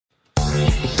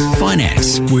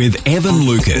Finance with Evan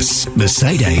Lucas.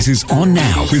 Mercedes is on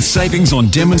now with savings on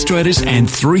demonstrators and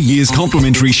 3 years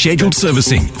complimentary scheduled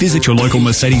servicing. Visit your local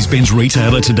Mercedes-Benz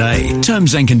retailer today.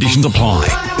 Terms and conditions apply.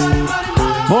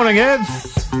 Morning, Ev.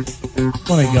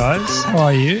 Morning, guys. How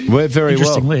are you? We're very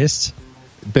Interesting well. list.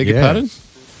 Beg your pardon?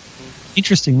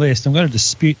 Interesting list. I'm going to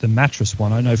dispute the mattress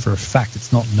one. I know for a fact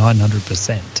it's not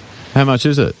 900%. How much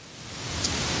is it?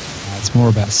 It's more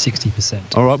about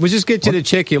 60%. All right, we'll just get you to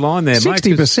check your line there, mate.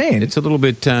 60%? It's a little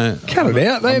bit... Cut it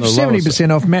out. They have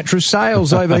 70% off mattress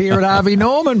sales over here at Harvey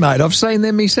Norman, mate. I've seen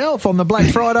them myself on the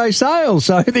Black Friday sales.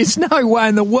 So there's no way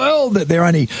in the world that they're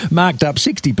only marked up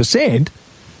 60%.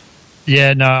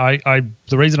 Yeah, no, I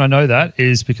the reason I know that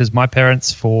is because my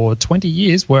parents for 20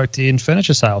 years worked in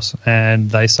furniture sales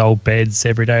and they sold beds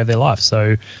every day of their life.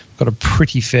 So I've got a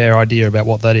pretty fair idea about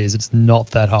what that is. It's not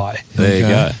that high. There you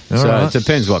go. All So right. it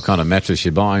depends what kind of mattress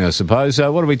you're buying, I suppose.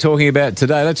 What are we talking about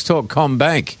today? Let's talk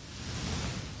CommBank.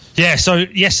 Yeah, so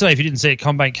yesterday, if you didn't see it,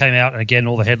 CommBank came out, and again,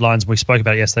 all the headlines we spoke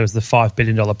about yesterday was the $5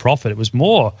 billion profit. It was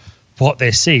more what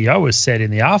their CEO has said in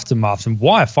the aftermath, and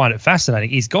why I find it fascinating.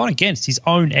 He's gone against his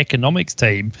own economics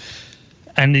team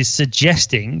and is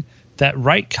suggesting that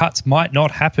rate cuts might not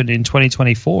happen in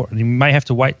 2024, and he may have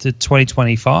to wait to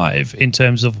 2025 in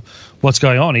terms of what's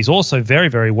going on. He's also very,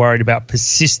 very worried about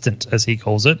persistent, as he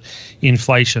calls it,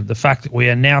 inflation. The fact that we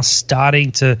are now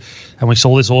starting to, and we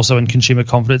saw this also in consumer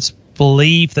confidence,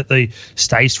 believe that the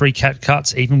stage 3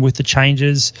 cuts, even with the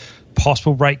changes,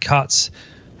 possible rate cuts,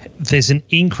 there's an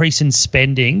increase in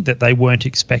spending that they weren't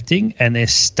expecting, and they're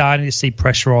starting to see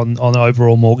pressure on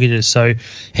overall mortgages. So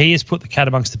he has put the cat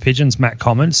amongst the pigeons, Matt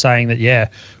Common, saying that, yeah,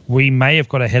 we may have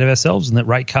got ahead of ourselves and that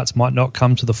rate cuts might not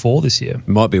come to the fore this year.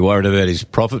 Might be worried about his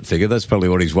profit figure. That's probably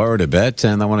what he's worried about,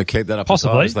 and they want to keep that up as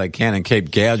high as they can and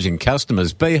keep gouging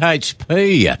customers.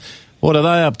 BHP, what are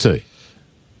they up to?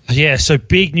 Yeah, so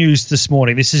big news this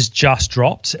morning. This has just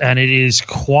dropped, and it is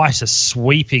quite a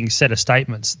sweeping set of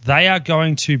statements. They are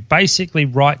going to basically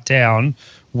write down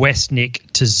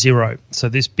Westnick to zero. So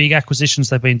this big acquisitions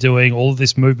they've been doing, all of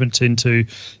this movement into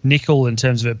nickel in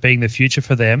terms of it being the future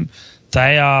for them,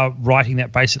 they are writing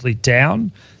that basically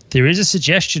down. There is a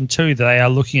suggestion, too, that they are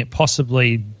looking at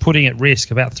possibly putting at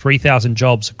risk about 3,000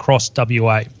 jobs across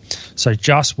WA. So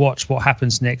just watch what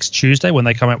happens next Tuesday when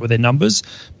they come out with their numbers.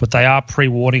 But they are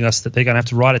pre-warning us that they're going to have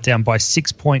to write it down by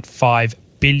 $6.5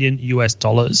 billion US.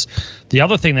 The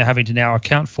other thing they're having to now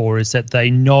account for is that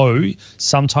they know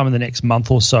sometime in the next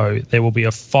month or so there will be a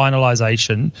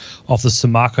finalisation of the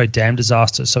Samarco dam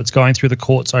disaster. So it's going through the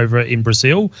courts over in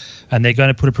Brazil, and they're going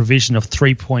to put a provision of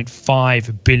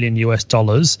 $3.5 billion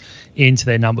US into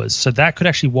their numbers. So that could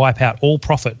actually wipe out all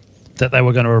profit that they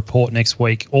were going to report next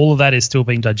week. All of that is still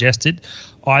being digested.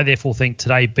 I therefore think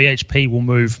today BHP will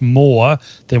move more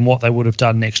than what they would have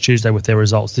done next Tuesday with their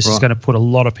results. This is going to put a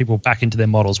lot of people back into their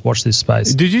models. Watch this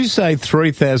space. Did you say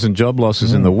 3,000 job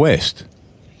losses in the West?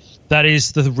 That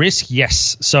is the risk,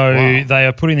 yes. So they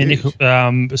are putting the nickel.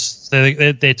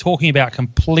 They're talking about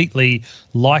completely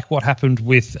like what happened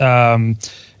with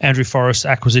Andrew Forrest's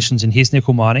acquisitions in his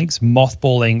nickel minings,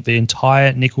 mothballing the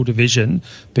entire nickel division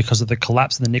because of the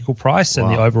collapse in the nickel price and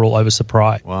the overall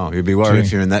oversupply. Wow, you'd be worried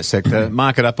if you're in that sector.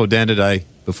 Market up or down today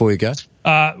before you go?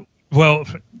 Well,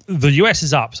 the US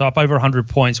is up, so up over 100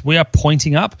 points. We are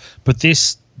pointing up, but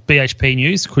this BHP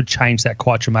news could change that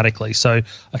quite dramatically. So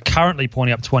currently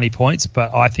pointing up 20 points,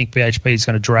 but I think BHP is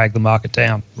going to drag the market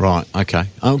down. Right, okay.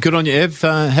 Good on you, Ev.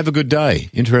 Have a good day.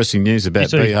 Interesting news about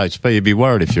BHP. You'd be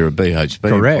worried if you're a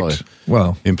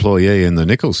BHP employee in the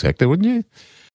nickel sector, wouldn't you?